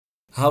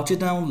How to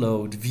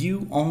download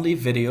view-only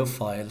video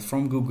file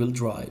from Google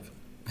Drive.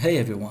 Hey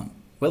everyone,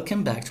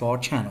 welcome back to our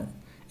channel.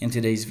 In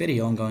today's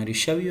video, I'm going to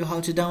show you how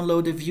to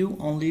download a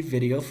view-only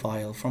video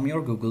file from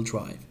your Google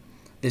Drive.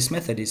 This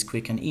method is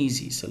quick and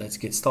easy, so let's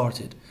get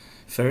started.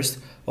 First,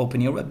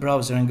 open your web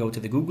browser and go to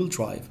the Google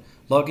Drive.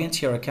 Log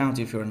into your account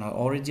if you're not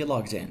already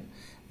logged in.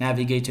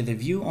 Navigate to the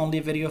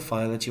view-only video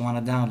file that you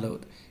want to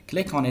download.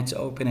 Click on it to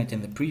open it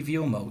in the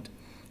preview mode.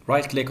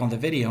 Right-click on the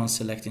video and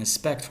select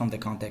Inspect from the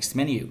context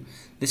menu.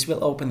 This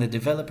will open the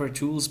Developer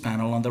Tools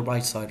panel on the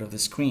right side of the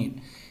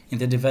screen. In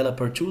the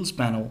Developer Tools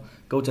panel,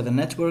 go to the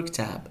Network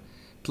tab.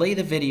 Play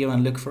the video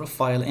and look for a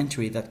file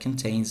entry that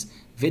contains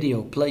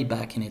video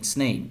playback in its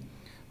name.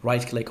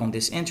 Right-click on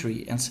this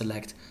entry and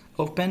select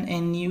Open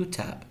in New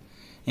tab.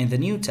 In the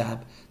New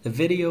tab, the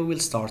video will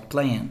start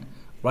playing.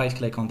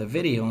 Right-click on the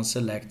video and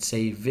select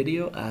Save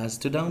Video As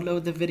to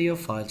download the video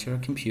file to your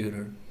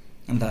computer.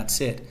 And that's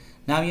it.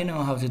 Now you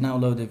know how to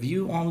download a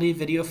view-only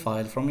video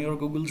file from your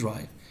Google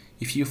Drive.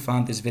 If you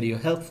found this video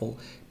helpful,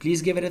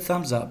 please give it a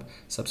thumbs up,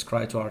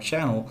 subscribe to our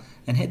channel,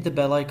 and hit the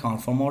bell icon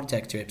for more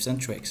tech tips and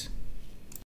tricks.